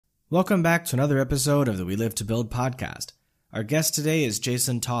Welcome back to another episode of the We Live to Build podcast. Our guest today is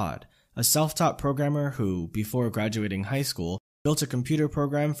Jason Todd, a self-taught programmer who, before graduating high school, built a computer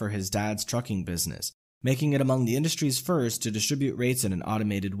program for his dad's trucking business, making it among the industry's first to distribute rates in an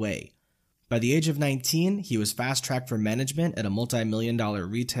automated way. By the age of 19, he was fast-tracked for management at a multi-million-dollar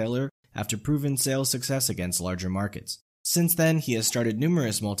retailer after proven sales success against larger markets. Since then, he has started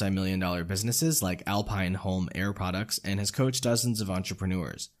numerous multi-million-dollar businesses like Alpine Home Air Products and has coached dozens of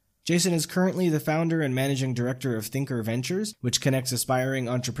entrepreneurs. Jason is currently the founder and managing director of Thinker Ventures, which connects aspiring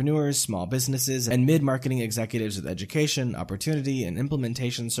entrepreneurs, small businesses, and mid-marketing executives with education, opportunity, and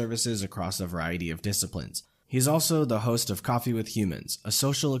implementation services across a variety of disciplines. He's also the host of Coffee with Humans, a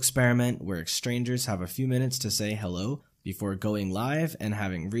social experiment where strangers have a few minutes to say hello before going live and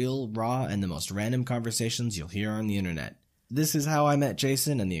having real, raw, and the most random conversations you'll hear on the internet. This is how I met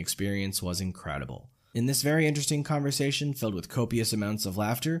Jason, and the experience was incredible. In this very interesting conversation filled with copious amounts of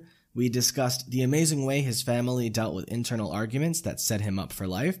laughter, we discussed the amazing way his family dealt with internal arguments that set him up for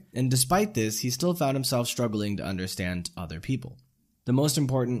life, and despite this, he still found himself struggling to understand other people. The most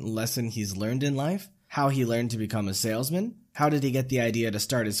important lesson he's learned in life, how he learned to become a salesman, how did he get the idea to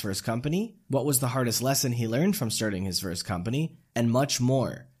start his first company, what was the hardest lesson he learned from starting his first company, and much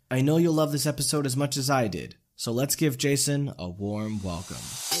more. I know you'll love this episode as much as I did, so let's give Jason a warm welcome.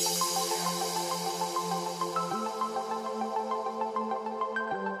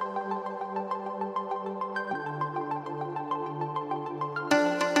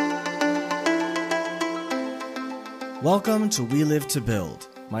 Welcome to We Live to Build.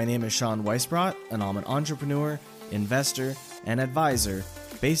 My name is Sean Weisbrot, and I'm an entrepreneur, investor, and advisor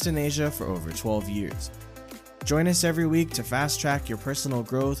based in Asia for over 12 years. Join us every week to fast-track your personal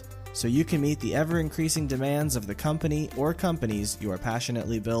growth so you can meet the ever-increasing demands of the company or companies you are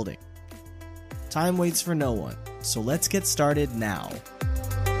passionately building. Time waits for no one, so let's get started now.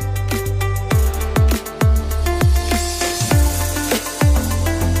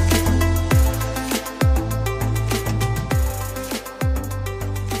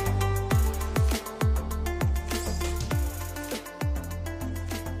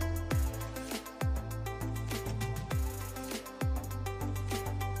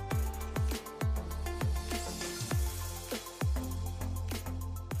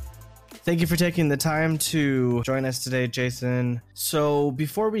 Thank you for taking the time to join us today, Jason. So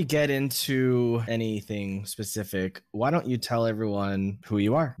before we get into anything specific, why don't you tell everyone who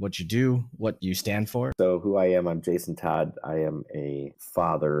you are, what you do, what you stand for? So who I am, I'm Jason Todd. I am a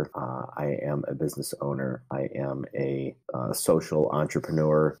father. I am a business owner. I am a social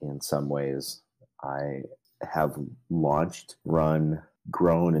entrepreneur in some ways. I have launched, run,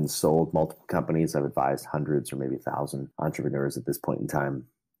 grown, and sold multiple companies. I've advised hundreds or maybe 1,000 entrepreneurs at this point in time.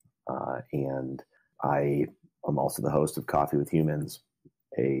 And I am also the host of Coffee with Humans,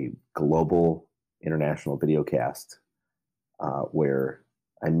 a global international video cast where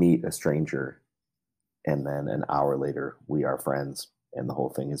I meet a stranger and then an hour later we are friends, and the whole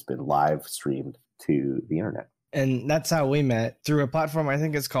thing has been live streamed to the internet. And that's how we met, through a platform, I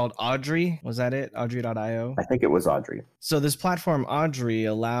think it's called Audrey. Was that it? Audrey.io? I think it was Audrey. So this platform, Audrey,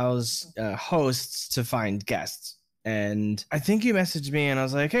 allows hosts to find guests. And I think you messaged me and I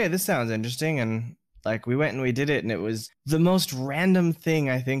was like, hey, this sounds interesting. And like we went and we did it, and it was the most random thing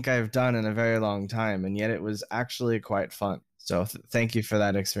I think I've done in a very long time. And yet it was actually quite fun. So thank you for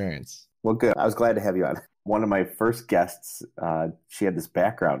that experience. Well, good. I was glad to have you on. One of my first guests, she had this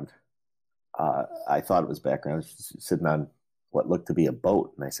background. I thought it was background. She's sitting on what looked to be a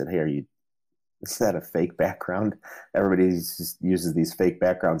boat. And I said, hey, is that a fake background? Everybody just uses these fake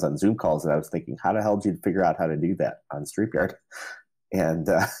backgrounds on Zoom calls. And I was thinking, how the hell did you figure out how to do that on StreetYard? And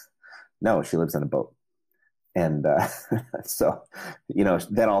no, she lives on a boat. And so,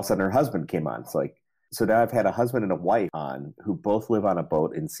 then all of a sudden her husband came on. It's like, so now I've had a husband and a wife on who both live on a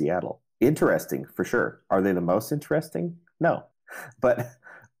boat in Seattle. Interesting, for sure. Are they the most interesting? No. But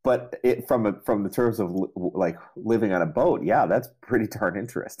from the terms of like living on a boat, yeah, that's pretty darn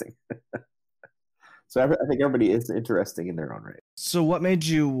interesting. So I think everybody is interesting in their own right. So what made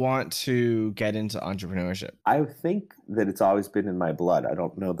you want to get into entrepreneurship? I think that it's always been in my blood. I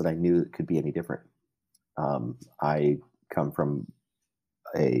don't know that I knew it could be any different. I come from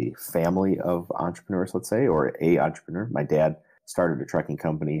a family of entrepreneurs, let's say, or a entrepreneur. My dad started a trucking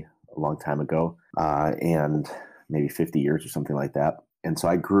company a long time ago, and maybe 50 years or something like that. And so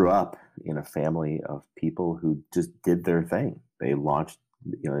I grew up in a family of people who just did their thing. They launched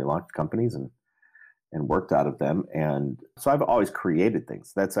companies and worked out of them. And so I've always created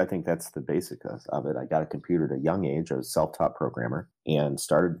things. I think that's the basic of it. I got a computer at a young age. I was a self-taught programmer and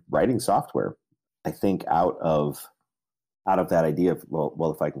started writing software. I think out of out of that idea of,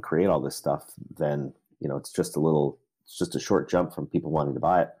 well, if I can create all this stuff, then, it's just a short jump from people wanting to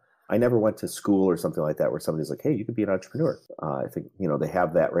buy it. I never went to school or something like that where somebody's like, hey, you could be an entrepreneur. I think, they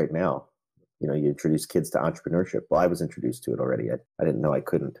have that right now. You introduce kids to entrepreneurship. Well, I was introduced to it already. I didn't know I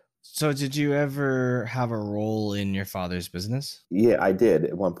couldn't. So did you ever have a role in your father's business? Yeah, I did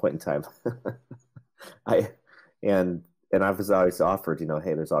at one point in time. And I was always offered,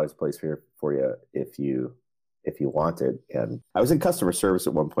 hey, there's always a place here for you if you want it. And I was in customer service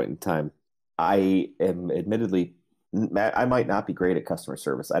at one point in time. I am admittedly, I might not be great at customer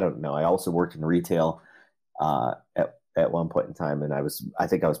service. I don't know. I also worked in retail at one point in time, and I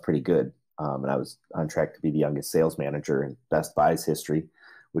think I was pretty good. And I was on track to be the youngest sales manager in Best Buy's history,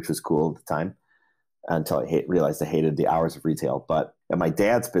 which was cool at the time, until I realized I hated the hours of retail. But at my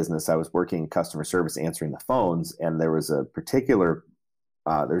dad's business, I was working in customer service, answering the phones, and there was a particular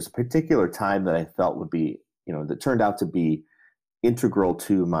time that I felt would be, that turned out to be integral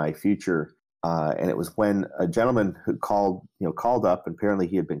to my future. And it was when a gentleman who called up, and apparently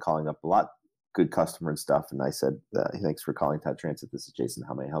he had been calling up a lot, good customer and stuff. And I said, thanks for calling Todd Transit. This is Jason.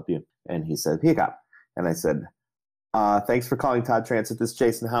 How may I help you? And he said, pick up. And I said, thanks for calling Todd Transit. This is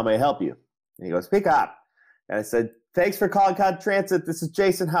Jason. How may I help you? And he goes, pick up. And I said, thanks for calling Todd Transit. This is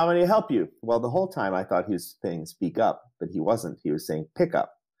Jason. How may I help you? Well, the whole time I thought he was saying speak up, but he wasn't. He was saying pick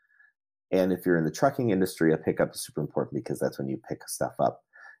up. And if you're in the trucking industry, a pickup is super important because that's when you pick stuff up.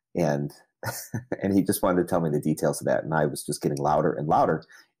 And and he just wanted to tell me the details of that. And I was just getting louder and louder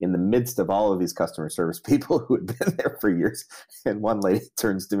in the midst of all of these customer service people who had been there for years. And one lady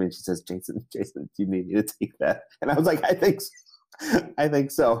turns to me and she says, Jason, do you need me to take that? And I was like, I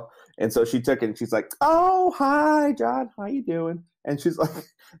think so. And so she took it and she's like, oh, hi, John. How you doing? And she's like,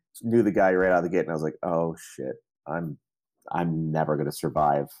 knew the guy right out of the gate. And I was like, oh, shit, I'm never going to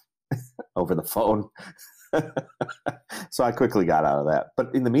survive over the phone. So I quickly got out of that.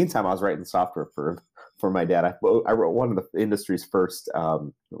 But in the meantime, I was writing software for my dad. I wrote one of the industry's first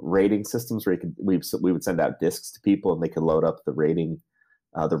rating systems where we would send out discs to people and they could load up the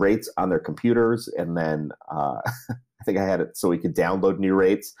rates on their computers. And then I think I had it so we could download new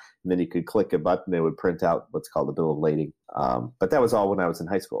rates, and then you could click a button, it would print out what's called a bill of lading. But that was all when I was in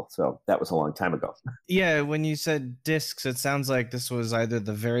high school. So that was a long time ago. Yeah, when you said discs, it sounds like this was either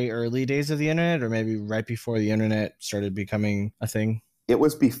the very early days of the internet or maybe right before the internet started becoming a thing. It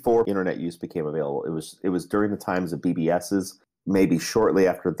was before internet use became available. It was during the times of BBSs. Maybe shortly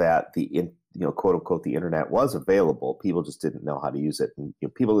after that, quote unquote, the internet was available. People just didn't know how to use it. And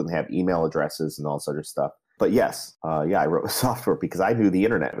people didn't have email addresses and all sort of stuff. But yes, I wrote software because I knew the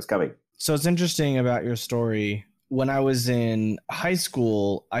internet was coming. So it's interesting about your story. When I was in high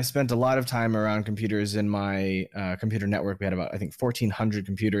school, I spent a lot of time around computers in my computer network. We had about, I think, 1,400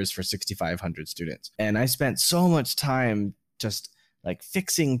 computers for 6,500 students. And I spent so much time just like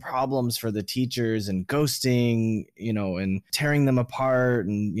fixing problems for the teachers and ghosting, and tearing them apart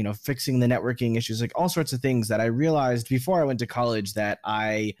and, fixing the networking issues, like all sorts of things that I realized before I went to college that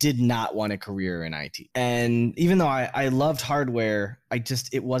I did not want a career in IT. And even though I loved hardware,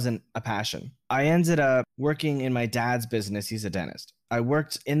 it wasn't a passion. I ended up working in my dad's business. He's a dentist. I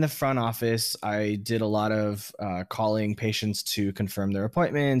worked in the front office. I did a lot of calling patients to confirm their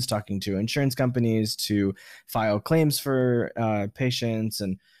appointments, talking to insurance companies to file claims for patients,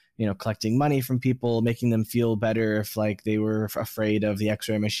 and collecting money from people, making them feel better if like they were afraid of the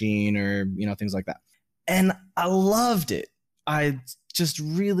X-ray machine or things like that. And I loved it. I just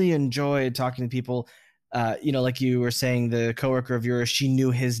really enjoyed talking to people. Like you were saying, the coworker of yours, she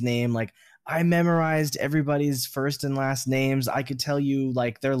knew his name. Like, I memorized everybody's first and last names. I could tell you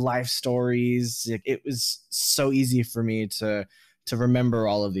like their life stories. It was so easy for me to remember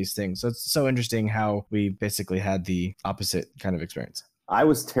all of these things. So it's so interesting how we basically had the opposite kind of experience. I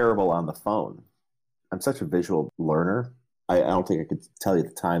was terrible on the phone. I'm such a visual learner. I don't think I could tell you at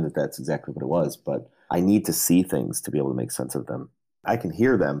the time that that's exactly what it was, but I need to see things to be able to make sense of them. I can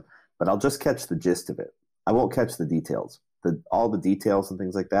hear them, but I'll just catch the gist of it. I won't catch the details. All the details and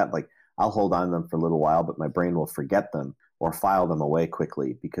things like that, like I'll hold on to them for a little while, but my brain will forget them or file them away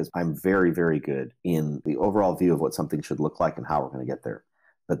quickly because I'm very, very good in the overall view of what something should look like and how we're going to get there.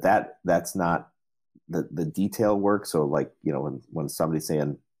 But that's not the detail work. So like, when somebody's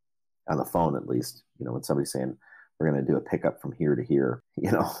saying on the phone, at least, when somebody's saying we're going to do a pickup from here to here,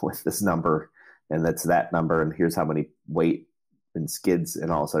 with this number and that's that number and here's how many weight and skids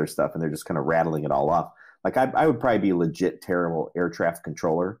and all this other stuff. And they're just kind of rattling it all off. Like I would probably be a legit terrible air traffic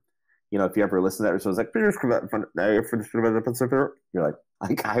controller. If you ever listen to that, so it's like, you're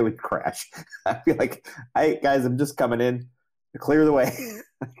like I would crash. I'd be like, hey guys, I'm just coming in to clear the way.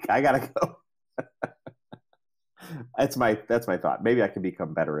 I gotta go. That's my thought. Maybe I can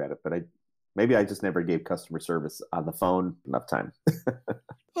become better at it, but maybe I just never gave customer service on the phone enough time.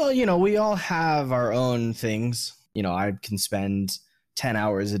 Well, we all have our own things. I can spend 10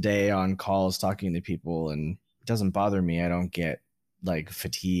 hours a day on calls talking to people, and it doesn't bother me. I don't get like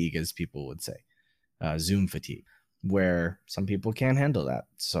fatigue, as people would say, Zoom fatigue, where some people can't handle that.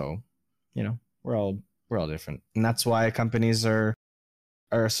 So, we're all different. And that's why companies are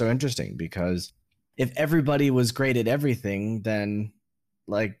so interesting, because if everybody was great at everything, then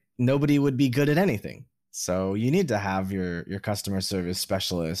like nobody would be good at anything. So you need to have your customer service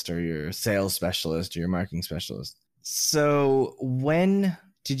specialist or your sales specialist or your marketing specialist. So when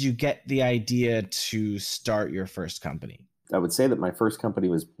did you get the idea to start your first company? I would say that my first company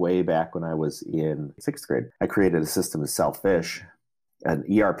was way back when I was in 6th grade. I created a system to sell fish, an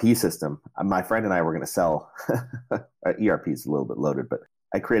ERP system. My friend and I were going to sell, ERP is a little bit loaded, but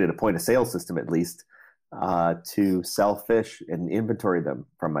I created a point of sale system at least to sell fish and inventory them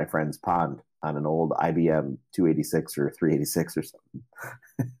from my friend's pond on an old IBM 286 or 386 or something.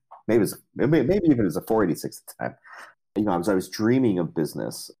 maybe even it was a 486 at the time. I was dreaming of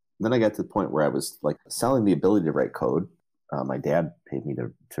business. Then I got to the point where I was like selling the ability to write code. My dad paid me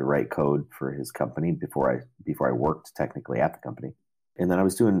to write code for his company before I worked technically at the company. And then I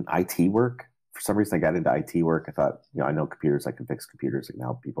was doing IT work. For some reason, I got into IT work. I thought, I know computers. I can fix computers. I can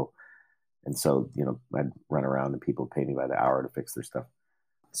help people. And so, I'd run around and people pay me by the hour to fix their stuff.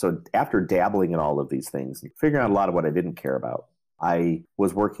 So after dabbling in all of these things, and figuring out a lot of what I didn't care about, I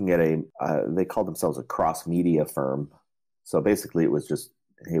was working at they called themselves a cross-media firm. So basically it was just,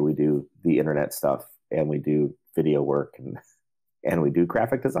 hey, we do the internet stuff and we do video work and we do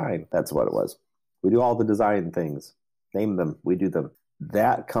graphic design. That's what it was. We do all the design things. Name them. We do them.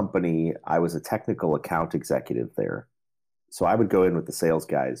 That company, I was a technical account executive there. So I would go in with the sales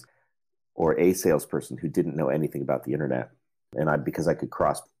guys or a salesperson who didn't know anything about the internet. And because I could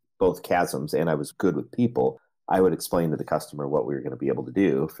cross both chasms and I was good with people, I would explain to the customer what we were going to be able to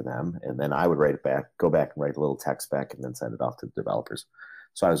do for them. And then I would go back and write a little tech spec and then send it off to the developers.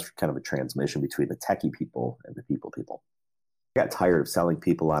 So I was kind of a transmission between the techie people and the people. I got tired of selling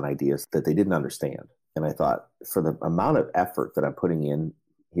people on ideas that they didn't understand. And I thought, for the amount of effort that I'm putting in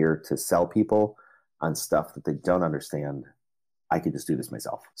here to sell people on stuff that they don't understand, I could just do this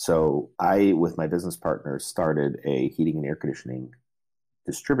myself. So I, with my business partner, started a heating and air conditioning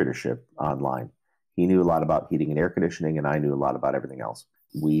distributorship online. He knew a lot about heating and air conditioning, and I knew a lot about everything else.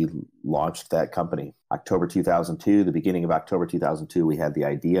 We launched that company October 2002. The beginning of October 2002, we had the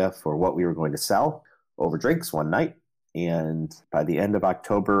idea for what we were going to sell over drinks one night. And by the end of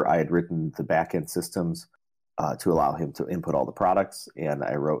October, I had written the back-end systems to allow him to input all the products. And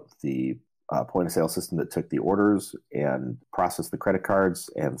I wrote the point-of-sale system that took the orders and processed the credit cards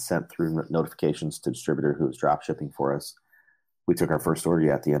and sent through notifications to the distributor who was drop shipping for us. We took our first order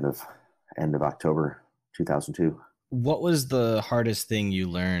at the end of October 2002. What was the hardest thing you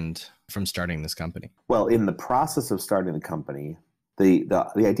learned from starting this company? Well, in the process of starting the company,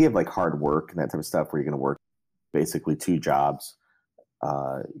 the idea of like hard work and that type of stuff, where you're going to work basically 2 jobs,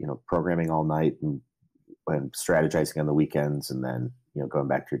 programming all night and strategizing on the weekends, and then going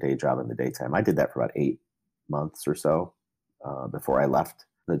back to your day job in the daytime. I did that for about 8 months or so before I left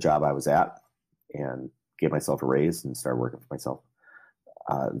the job I was at and gave myself a raise and started working for myself.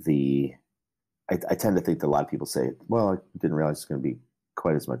 I tend to think that a lot of people say, well, I didn't realize it's going to be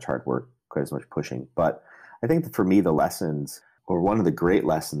quite as much hard work, quite as much pushing. But I think that for me, the lessons, or one of the great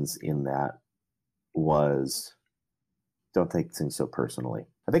lessons in that, was don't take things so personally.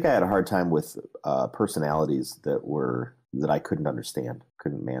 I think I had a hard time with personalities that I couldn't understand,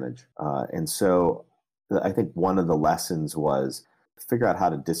 couldn't manage. And so I think one of the lessons was figure out how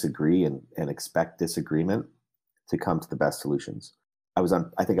to disagree and expect disagreement to come to the best solutions.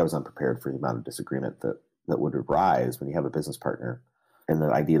 I think I was unprepared for the amount of disagreement that would arise when you have a business partner, and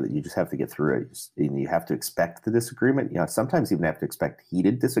the idea that you just have to get through it. You have to expect the disagreement. Sometimes you even have to expect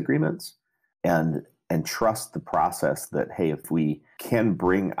heated disagreements, and trust the process that, hey, if we can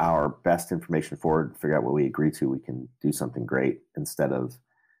bring our best information forward and figure out what we agree to, we can do something great instead of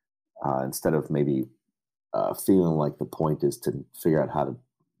maybe feeling like the point is to figure out how to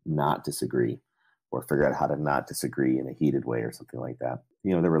not disagree, or figure out how to not disagree in a heated way or something like that.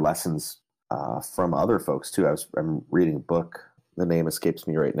 There were lessons from other folks too. I'm reading a book. The name escapes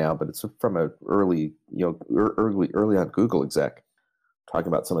me right now, but it's from a early on Google exec, talking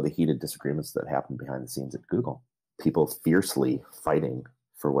about some of the heated disagreements that happened behind the scenes at Google. People fiercely fighting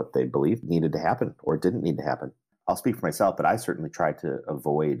for what they believed needed to happen or didn't need to happen. I'll speak for myself, but I certainly tried to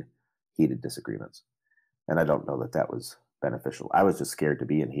avoid heated disagreements. And I don't know that was beneficial. I was just scared to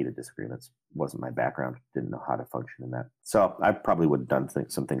be in heated disagreements. Wasn't my background. Didn't know how to function in that. So I probably would have done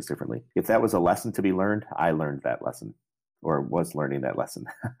some things differently. If that was a lesson to be learned, I learned that lesson, or was learning that lesson.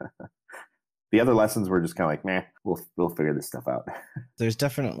 The other lessons were just kind of like, meh, we'll figure this stuff out. There's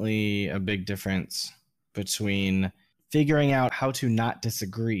definitely a big difference between figuring out how to not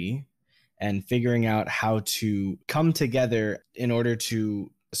disagree and figuring out how to come together in order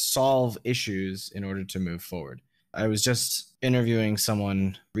to solve issues in order to move forward. I was just interviewing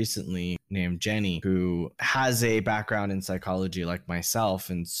someone recently named Jenny who has a background in psychology like myself.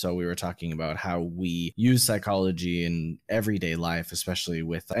 And so we were talking about how we use psychology in everyday life, especially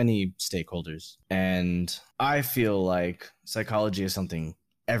with any stakeholders. And I feel like psychology is something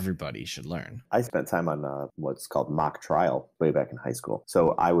everybody should learn. I spent time on what's called mock trial way back in high school.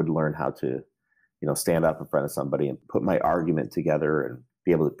 So I would learn how to, stand up in front of somebody and put my argument together and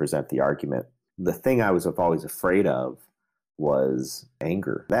be able to present the argument. The thing I was always afraid of was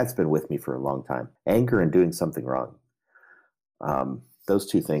anger. That's been with me for a long time. Anger and doing something wrong. Those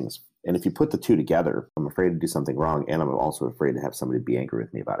two things. And if you put the two together, I'm afraid to do something wrong, and I'm also afraid to have somebody be angry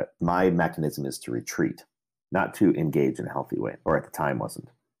with me about it. My mechanism is to retreat, not to engage in a healthy way, or at the time wasn't.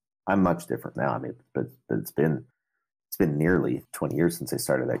 I'm much different now. I mean, but it's been nearly 20 years since I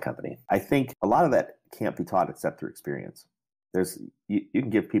started that company. I think a lot of that can't be taught except through experience. You can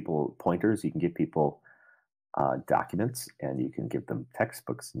give people pointers, you can give people documents, and you can give them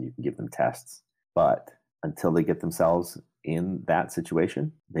textbooks, and you can give them tests. But until they get themselves in that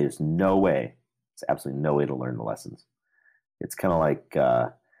situation, there's absolutely no way to learn the lessons. It's kind of like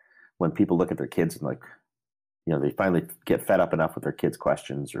when people look at their kids and they finally get fed up enough with their kids'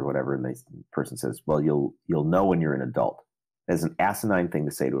 questions or whatever, and the person says, well, you'll know when you're an adult. That's an asinine thing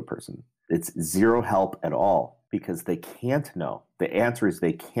to say to a person. It's zero help at all because they can't know. The answer is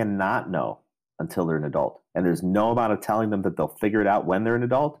they cannot know until they're an adult. And there's no amount of telling them that they'll figure it out when they're an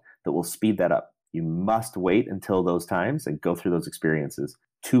adult that will speed that up. You must wait until those times and go through those experiences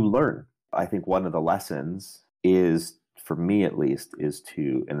to learn. I think one of the lessons is, for me at least, is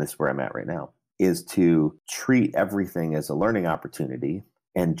to, and this is where I'm at right now, is to treat everything as a learning opportunity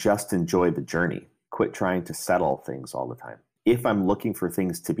and just enjoy the journey. Quit trying to settle things all the time. If I'm looking for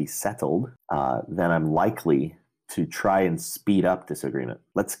things to be settled, then I'm likely to try and speed up disagreement.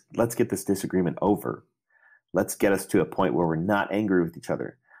 Let's get this disagreement over. Let's get us to a point where we're not angry with each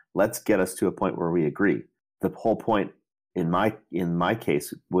other. Let's get us to a point where we agree. The whole point in my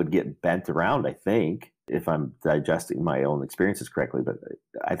case would get bent around, I think, if I'm digesting my own experiences correctly. But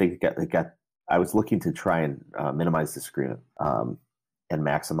I think I was looking to try and minimize disagreement and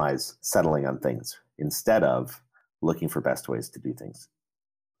maximize settling on things instead of looking for best ways to do things.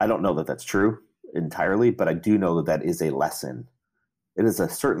 I don't know that that's true entirely, but I do know that is a lesson. It is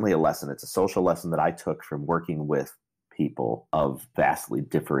certainly a lesson. It's a social lesson that I took from working with people of vastly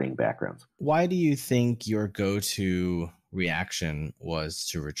differing backgrounds. Why do you think your go-to reaction was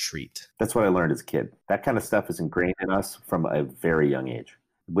to retreat? That's what I learned as a kid. That kind of stuff is ingrained in us from a very young age.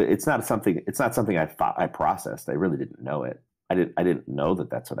 It's not something I processed. I really didn't know it. I didn't know that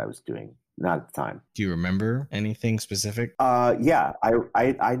that's what I was doing. Not at the time. Do you remember anything specific? Yeah.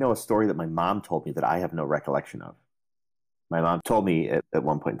 I know a story that my mom told me that I have no recollection of. My mom told me at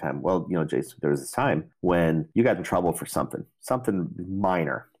one point in time, well, Jason, there was this time when you got in trouble for something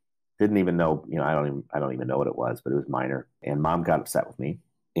minor. Didn't even know, I don't even know what it was, but it was minor. And Mom got upset with me,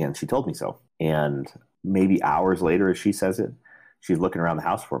 and she told me so. And maybe hours later, as she says it, she's looking around the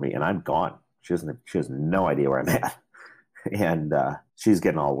house for me, and I'm gone. She has no idea where I'm at. And she's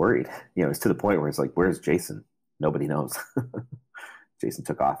getting all worried. It's to the point where it's like, where's Jason? Nobody knows. Jason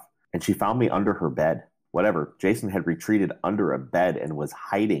took off. And she found me under her bed. Whatever. Jason had retreated under a bed and was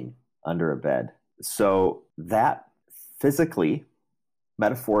hiding under a bed. So that physically,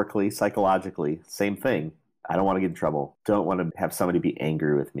 metaphorically, psychologically, same thing. I don't want to get in trouble. Don't want to have somebody be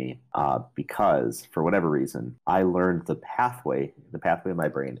angry with me because for whatever reason, I learned the pathway in my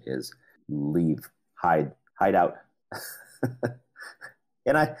brain is leave, hide out.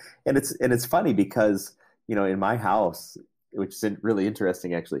 And it's funny because, in my house, which is really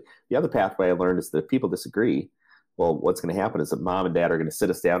interesting, actually, the other pathway I learned is that if people disagree, well, what's going to happen is that Mom and Dad are going to sit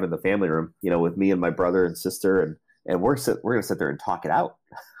us down in the family room, with me and my brother and sister, and we're going to sit there and talk it out.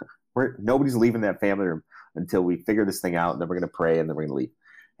 Nobody's leaving that family room until we figure this thing out, and then we're going to pray, and then we're going to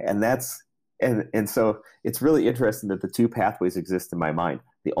leave. And so it's really interesting that the two pathways exist in my mind.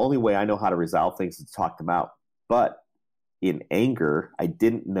 The only way I know how to resolve things is to talk them out. But in anger, I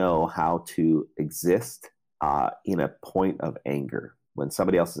didn't know how to exist in a point of anger. When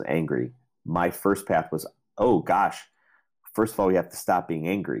somebody else is angry, my first path was, oh gosh, first of all, we have to stop being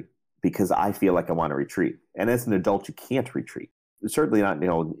angry. because I feel like I want to retreat. And as an adult, you can't retreat. Certainly not,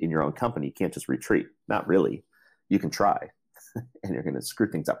 in your own company. You can't just retreat. Not really. You can try, and you're going to screw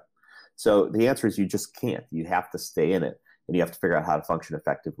things up. So the answer is you just can't. You have to stay in it, and you have to figure out how to function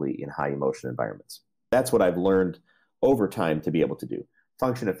effectively in high emotion environments. That's what I've learned over time to be able to do.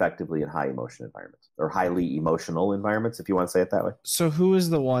 Function effectively in high emotion environments, or highly emotional environments, if you want to say it that way. So who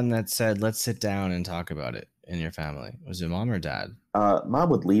was the one that said, let's sit down and talk about it in your family? Was it mom or dad? Mom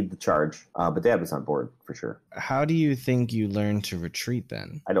would lead the charge, but dad was on board for sure. How do you think you learned to retreat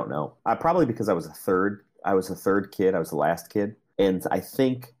then? I don't know. Probably because I was a third kid. I was the last kid. And I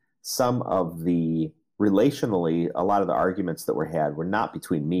think some of the relationally, a lot of the arguments that were had were not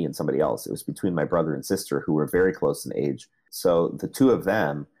between me and somebody else. It was between my brother and sister, who were very close in age. So the two of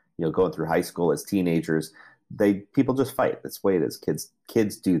them, going through high school as teenagers, people just fight. That's the way it is.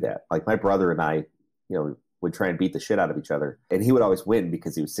 Kids do that. Like my brother and I, would try and beat the shit out of each other, and he would always win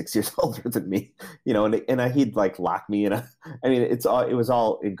because he was 6 years older than me. He'd like lock me in it was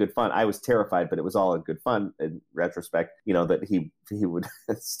all in good fun. I was terrified, but it was all in good fun in retrospect. That he would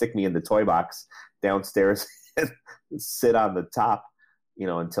stick me in the toy box downstairs and sit on the top,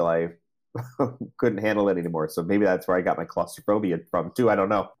 until I couldn't handle it anymore. So maybe that's where I got my claustrophobia from too. I don't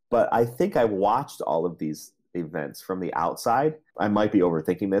know. But I think I watched all of these events from the outside. I might be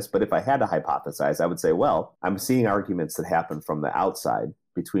overthinking this, but if I had to hypothesize, I would say, well, I'm seeing arguments that happen from the outside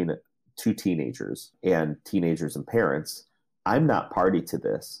between two teenagers and parents. I'm not party to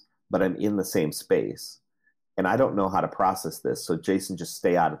this, but I'm in the same space. And I don't know how to process this. So Jason, just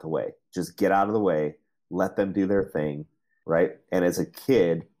stay out of the way. Just get out of the way. Let them do their thing. Right. And as a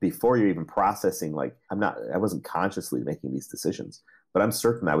kid, before you're even processing, I wasn't consciously making these decisions, but I'm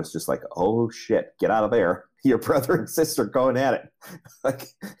certain I was just like, oh shit, get out of there. Your brother and sister going at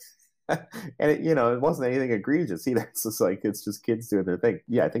it. And it wasn't anything egregious either. It's just it's just kids doing their thing.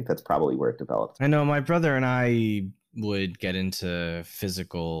 Yeah, I think that's probably where it developed. I know my brother and I would get into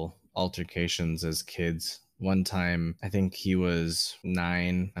physical altercations as kids. One time, I think he was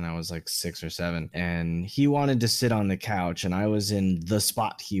 9 and I was 6 or 7, and he wanted to sit on the couch and I was in the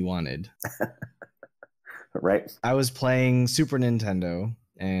spot he wanted. Right. I was playing Super Nintendo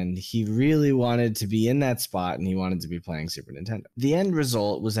and he really wanted to be in that spot and he wanted to be playing Super Nintendo. The end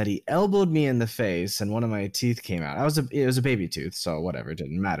result was that he elbowed me in the face and one of my teeth came out. It was a baby tooth, so whatever, it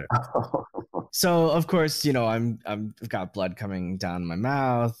didn't matter. So of course, I've got blood coming down my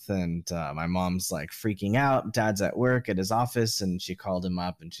mouth, and my mom's freaking out. Dad's at work at his office, and she called him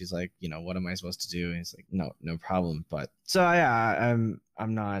up, and she's like, what am I supposed to do? And he's like, no problem. But so yeah,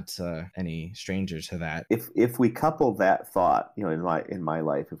 I'm not any stranger to that. If we couple that thought, in my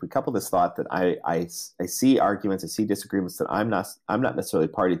life, if we couple this thought that I see arguments, I see disagreements that I'm not necessarily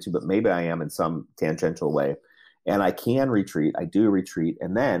party to, but maybe I am in some tangential way. And I can retreat. I do retreat.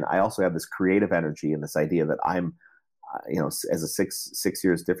 And then I also have this creative energy and this idea that I'm, as a six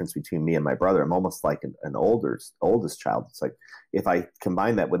years difference between me and my brother, I'm almost like an oldest child. It's like, if I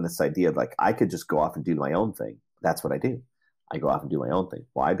combine that with this idea of I could just go off and do my own thing. That's what I do. I go off and do my own thing.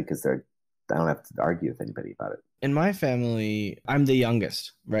 Why? Because I don't have to argue with anybody about it. In my family, I'm the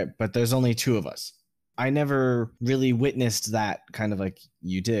youngest, right? But there's only 2 of us. I never really witnessed that kind of like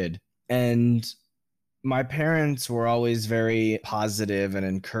you did. And my parents were always very positive and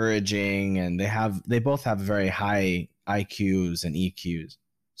encouraging, and they both have very high IQs and EQs.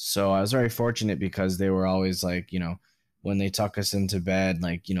 So I was very fortunate because they were always when they tuck us into bed,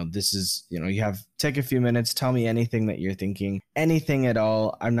 this is, take a few minutes, tell me anything that you're thinking, anything at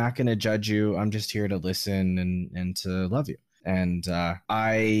all. I'm not going to judge you. I'm just here to listen and to love you. And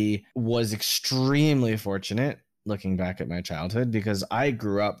I was extremely fortunate looking back at my childhood, because I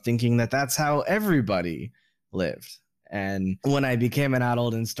grew up thinking that that's how everybody lived. And when I became an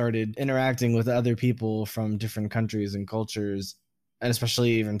adult and started interacting with other people from different countries and cultures, and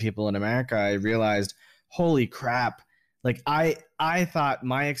especially even people in America, I realized, holy crap, I thought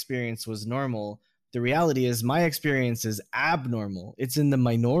my experience was normal. The reality is my experience is abnormal. It's in the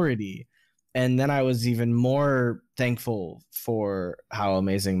minority. And then I was even more thankful for how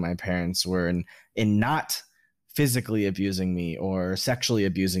amazing my parents were in not physically abusing me or sexually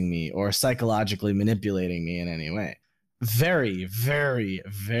abusing me or psychologically manipulating me in any way. Very, very,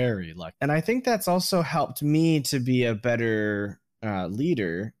 very lucky. And I think that's also helped me to be a better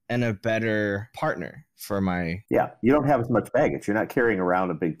leader and a better partner for my... Yeah, you don't have as much baggage. You're not carrying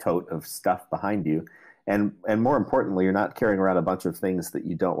around a big tote of stuff behind you. And more importantly, you're not carrying around a bunch of things that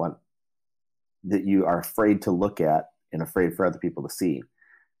you don't want, that you are afraid to look at and afraid for other people to see.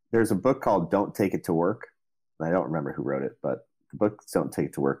 There's a book called Don't Take It to Work. I don't remember who wrote it, but the book Don't Take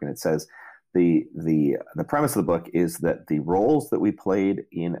It to Work. And it says the premise of the book is that the roles that we played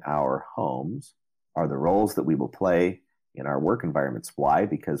in our homes are the roles that we will play in our work environments. Why?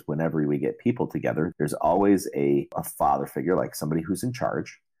 Because whenever we get people together, there's always a father figure, like somebody who's in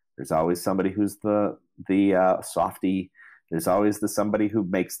charge. There's always somebody who's the softy. There's always the somebody who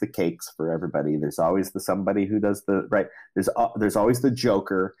makes the cakes for everybody. There's always the somebody who does the right. There's always the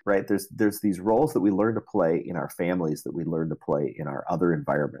joker, right? There's these roles that we learn to play in our families, that we learn to play in our other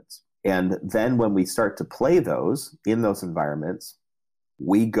environments. And then when we start to play those in those environments,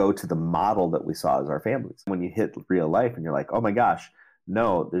 we go to the model that we saw as our families. When you hit real life and you're like, oh my gosh,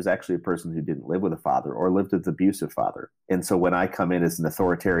 no, there's actually a person who didn't live with a father or lived with an abusive father. And so when I come in as an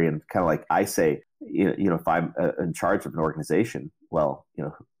authoritarian, kind of like I say, if I'm in charge of an organization, well,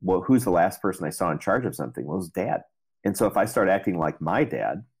 who's the last person I saw in charge of something? Well, it was dad. And so if I start acting like my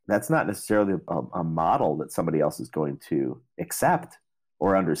dad, that's not necessarily a model that somebody else is going to accept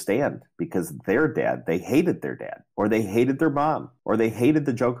or understand, because their dad, they hated their dad, or they hated their mom, or they hated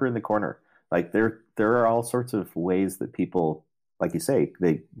the joker in the corner. Like there are all sorts of ways that people, like you say,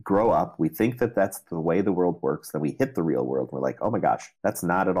 they grow up. We think that that's the way the world works. Then we hit the real world. We're like, oh my gosh, that's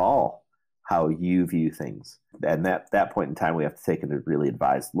not at all how you view things. And at that point in time, we have to take a really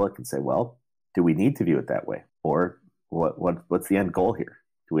advised look and say, well, do we need to view it that way? Or what's the end goal here?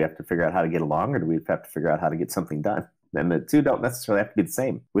 Do we have to figure out how to get along, or do we have to figure out how to get something done? And the two don't necessarily have to be the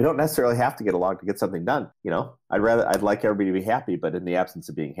same. We don't necessarily have to get along to get something done. I'd like everybody to be happy, but in the absence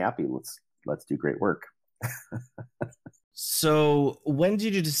of being happy, let's do great work. So when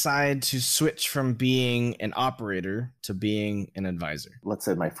did you decide to switch from being an operator to being an advisor? Let's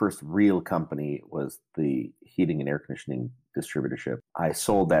say my first real company was the heating and air conditioning distributorship. I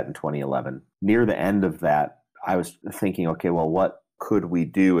sold that in 2011. Near the end of that, I was thinking, okay, well, what could we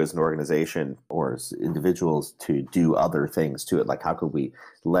do as an organization or as individuals to do other things to it? Like, how could we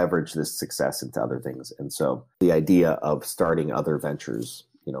leverage this success into other things? And so the idea of starting other ventures,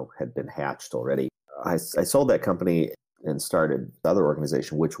 had been hatched already. I sold that company and started another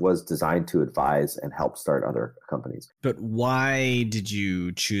organization, which was designed to advise and help start other companies. But why did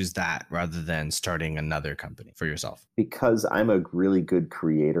you choose that rather than starting another company for yourself? Because I'm a really good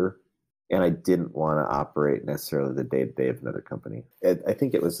creator, and I didn't want to operate necessarily the day-to-day of another company. I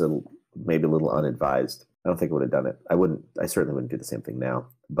think it was maybe a little unadvised. I don't think I would have done it. I certainly wouldn't do the same thing now.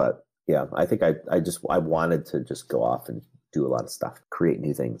 But yeah, I think I wanted to just go off and do a lot of stuff, create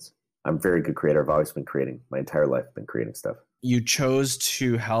new things. I'm a very good creator. I've always been creating. My entire life I've been creating stuff. You chose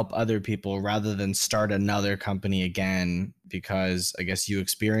to help other people rather than start another company again, because I guess you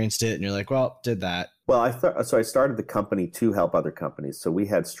experienced it and you're like, well, did that. Well, I started the company to help other companies. So we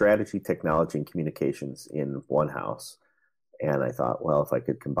had strategy, technology, and communications in one house. And I thought, well, if I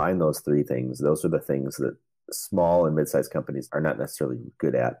could combine those three things, those are the things that small and mid-sized companies are not necessarily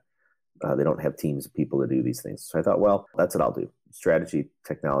good at. They don't have teams of people to do these things. So I thought, well, that's what I'll do. Strategy,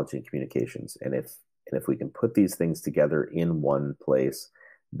 technology, and communications. And if we can put these things together in one place,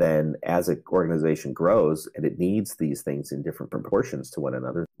 then as an organization grows and it needs these things in different proportions to one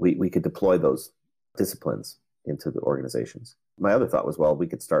another, we could deploy those disciplines into the organizations. My other thought was, well, we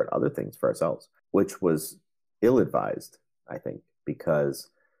could start other things for ourselves, which was ill-advised, I think,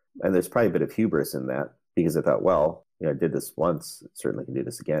 and there's probably a bit of hubris in that, because I thought, well, I did this once, certainly can do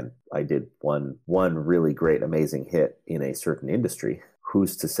this again. I did one really great, amazing hit in a certain industry.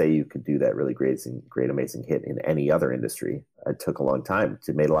 Who's to say you could do that really great, amazing hit in any other industry? It took a long time.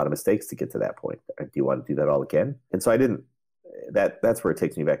 Made a lot of mistakes to get to that point. Do you want to do that all again? And so I didn't. That's where it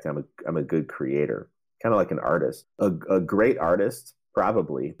takes me back to I'm a good creator, kind of like an artist. A great artist,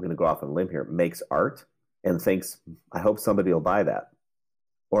 probably, I'm going to go off on a limb here, makes art and thinks, I hope somebody will buy that.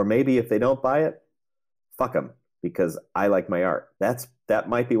 Or maybe if they don't buy it, fuck them, because I like my art. That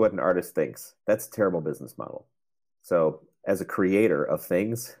might be what an artist thinks. That's a terrible business model. So as a creator of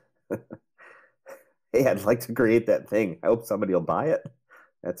things, hey, I'd like to create that thing. I hope somebody will buy it.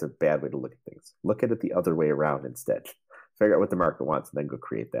 That's a bad way to look at things. Look at it the other way around instead. Figure out what the market wants and then go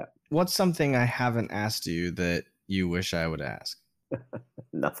create that. What's something I haven't asked you that you wish I would ask?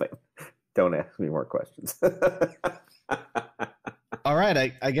 Nothing. Don't ask me more questions. All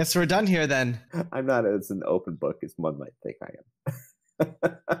right. I guess we're done here then. I'm not as an open book as one might think I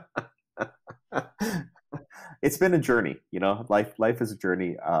am. It's been a journey, life is a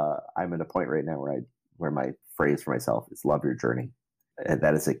journey. I'm at a point right now where my phrase for myself is love your journey. And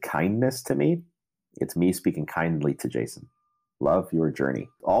that is a kindness to me. It's me speaking kindly to Jason. Love your journey.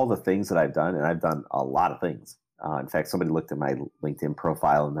 All the things that I've done, and I've done a lot of things. In fact, somebody looked at my LinkedIn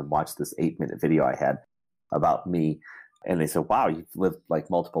profile and then watched this 8-minute video I had about me. And they said, wow, you've lived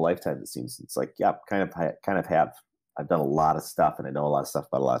like multiple lifetimes, it seems. It's like, yeah, kind of have. I've done a lot of stuff and I know a lot of stuff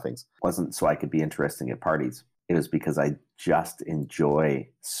about a lot of things. It wasn't so I could be interesting at parties. It was because I just enjoy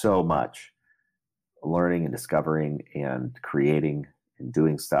so much learning and discovering and creating and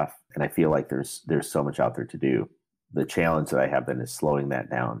doing stuff. And I feel like there's so much out there to do. The challenge that I have then is slowing that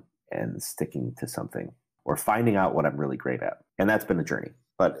down and sticking to something or finding out what I'm really great at. And that's been a journey.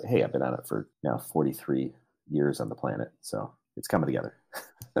 But hey, I've been on it for now 43 years on the planet. So it's coming together.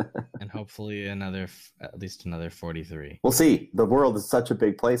 And hopefully at least another 43. We'll see. The world is such a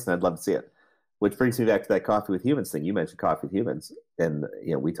big place and I'd love to see it. Which brings me back to that Coffee with Humans thing. You mentioned Coffee with Humans. And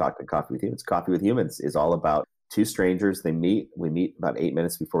we talked about Coffee with Humans. Coffee with Humans is all about two strangers. They meet. We meet about 8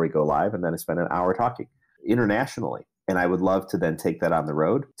 minutes before we go live. And then I spend an hour talking internationally. And I would love to then take that on the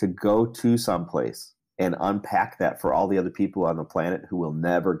road to go to someplace and unpack that for all the other people on the planet who will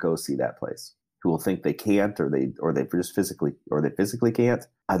never go see that place, who will think they can't, or they physically can't.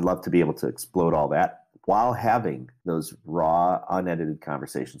 I'd love to be able to explode all that while having those raw, unedited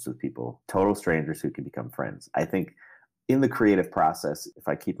conversations with people, total strangers who can become friends. I think in the creative process, if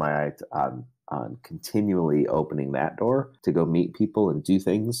I keep my eye on continually opening that door to go meet people and do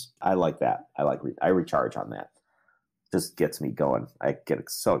things, I like that. I recharge on that. Just gets me going. I get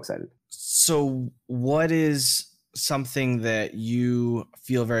so excited. So what is something that you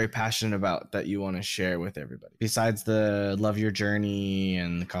feel very passionate about that you want to share with everybody besides the love your journey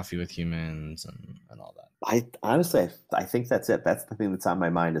and the Coffee with Humans and all that? I think that's it. That's the thing that's on my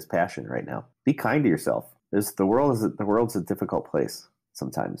mind is passion right now. Be kind to yourself. The world's a difficult place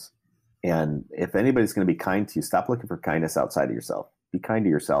sometimes. And if anybody's going to be kind to you, stop looking for kindness outside of yourself. Be kind to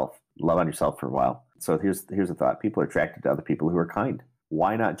yourself. Love on yourself for a while. So here's a thought. People are attracted to other people who are kind.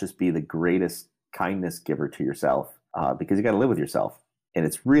 Why not just be the greatest kindness giver to yourself? Because you got to live with yourself. And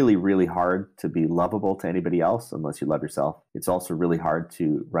it's really, really hard to be lovable to anybody else unless you love yourself. It's also really hard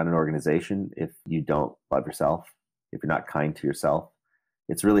to run an organization if you don't love yourself, if you're not kind to yourself.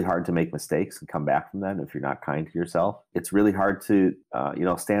 It's really hard to make mistakes and come back from them if you're not kind to yourself. It's really hard to,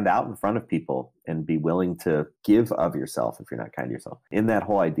 stand out in front of people and be willing to give of yourself if you're not kind to yourself. In that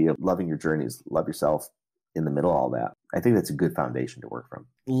whole idea of loving your journey is love yourself in the middle of all that. I think that's a good foundation to work from.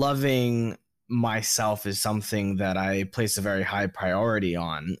 Loving myself is something that I place a very high priority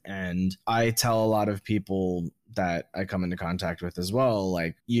on. And I tell a lot of people that I come into contact with as well,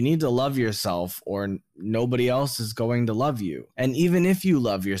 like, you need to love yourself or nobody else is going to love you. And even if you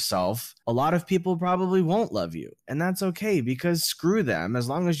love yourself, a lot of people probably won't love you. And that's okay, because screw them. As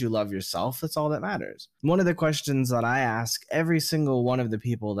long as you love yourself, that's all that matters. One of the questions that I ask every single one of the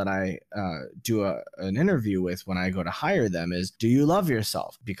people that I do an interview with when I go to hire them is, do you love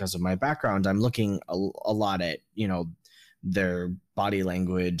yourself? Because of my background, I'm looking a lot at, their body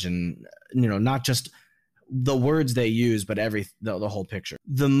language and, not just the words they use, but the whole picture.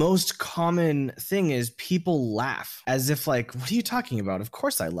 The most common thing is people laugh as if like, what are you talking about? Of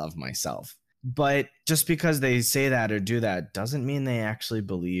course I love myself. But just because they say that or do that doesn't mean they actually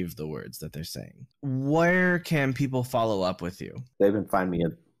believe the words that they're saying. Where can people follow up with you? They can find me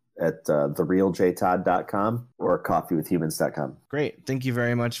at therealjtodd.com or coffeewithhumans.com. Great. Thank you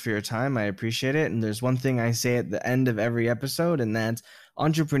very much for your time. I appreciate it. And there's one thing I say at the end of every episode, and that's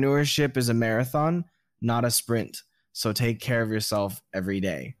entrepreneurship is a marathon, not a sprint. So take care of yourself every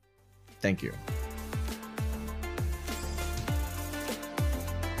day. Thank you.